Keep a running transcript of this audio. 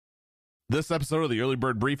This episode of the Early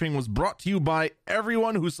Bird Briefing was brought to you by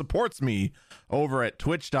everyone who supports me over at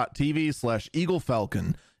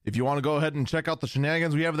twitch.tv/EagleFalcon. If you want to go ahead and check out the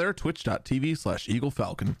shenanigans we have there,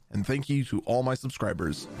 twitch.tv/EagleFalcon. And thank you to all my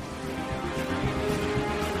subscribers.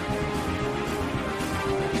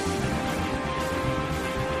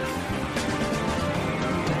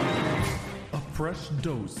 A fresh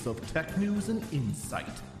dose of tech news and insight.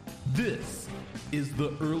 This is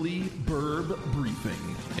the Early Bird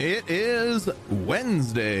Briefing. It is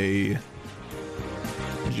Wednesday,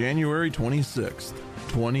 January 26th,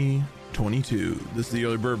 2022. This is the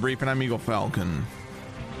Early Bird Briefing. I'm Eagle Falcon.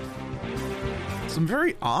 Some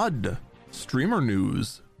very odd streamer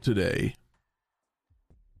news today.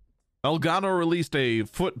 Elgato released a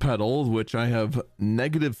foot pedal, which I have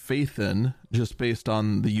negative faith in, just based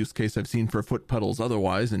on the use case I've seen for foot pedals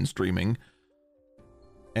otherwise in streaming.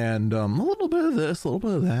 And a little bit of this, a little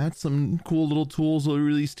bit of that, some cool little tools we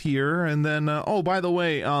released here. And then, oh, by the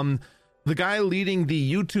way, the guy leading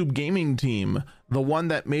the YouTube gaming team, the one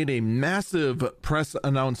that made a massive press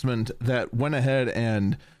announcement that went ahead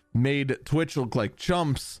and made Twitch look like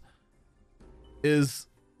chumps, is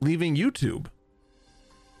leaving YouTube.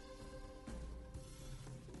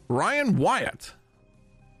 Ryan Wyatt,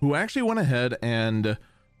 who actually went ahead and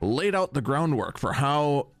laid out the groundwork for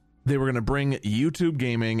how they were going to bring YouTube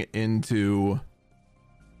gaming into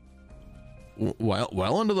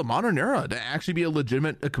into the modern era to actually be a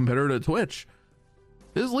legitimate competitor to Twitch,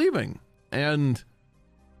 is leaving. And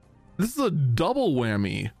this is a double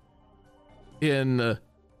whammy in the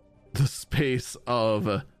space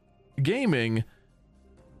of gaming,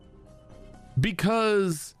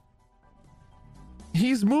 because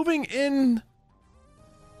he's moving in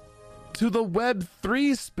to the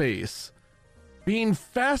Web3 space, being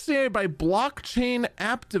fascinated by blockchain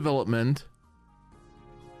app development,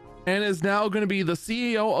 and is now going to be the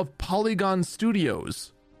CEO of Polygon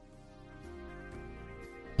Studios.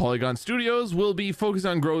 Polygon Studios will be focused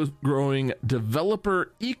on growing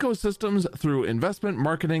developer ecosystems through investment,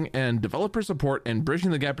 marketing, and developer support, and bridging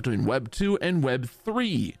the gap between Web 2 and Web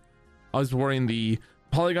 3. I was supporting the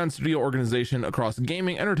Polygon Studio organization across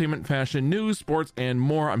gaming, entertainment, fashion, news, sports, and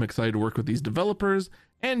more. I'm excited to work with these developers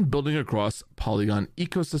and building across Polygon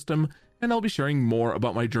ecosystem, and I'll be sharing more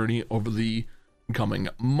about my journey over the coming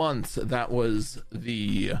months. That was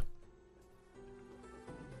the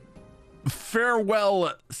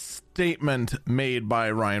farewell statement made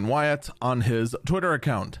by Ryan Wyatt on his Twitter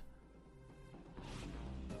account.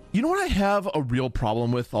 You know what I have a real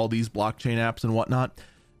problem with all these blockchain apps and whatnot?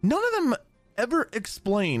 None of them ever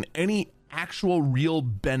explain any actual real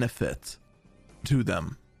benefit to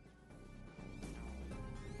them.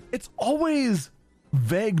 It's always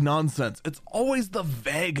vague nonsense. It's always the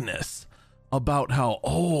vagueness about how,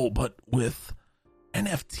 oh, but with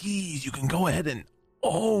NFTs, you can go ahead and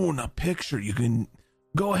own a picture. You can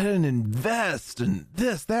go ahead and invest and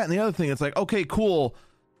this, that, and the other thing. It's like, okay, cool.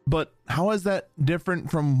 But how is that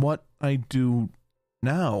different from what I do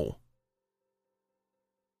now?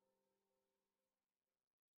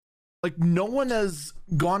 Like, no one has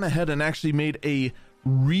gone ahead and actually made a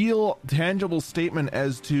real tangible statement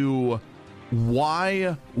as to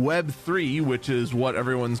why Web3, which is what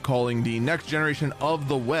everyone's calling the next generation of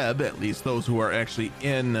the web, at least those who are actually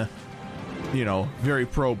in, very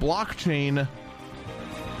pro blockchain,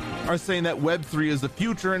 are saying that Web3 is the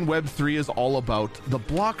future and Web3 is all about the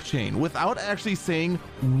blockchain, without actually saying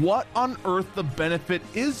what on earth the benefit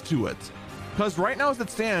is to it. Because right now, as it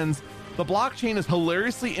stands, the blockchain is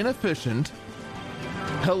hilariously inefficient,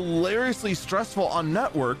 hilariously stressful on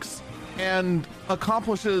networks, and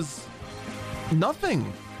accomplishes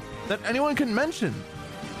nothing that anyone can mention.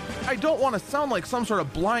 I don't want to sound like some sort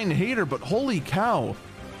of blind hater, but holy cow,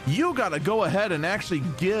 you gotta go ahead and actually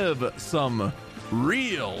give some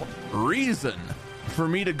real reason for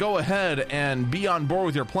me to go ahead and be on board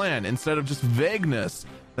with your plan, instead of just vagueness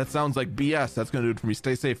that sounds like BS. That's gonna do it for me.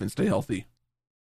 Stay safe and stay healthy.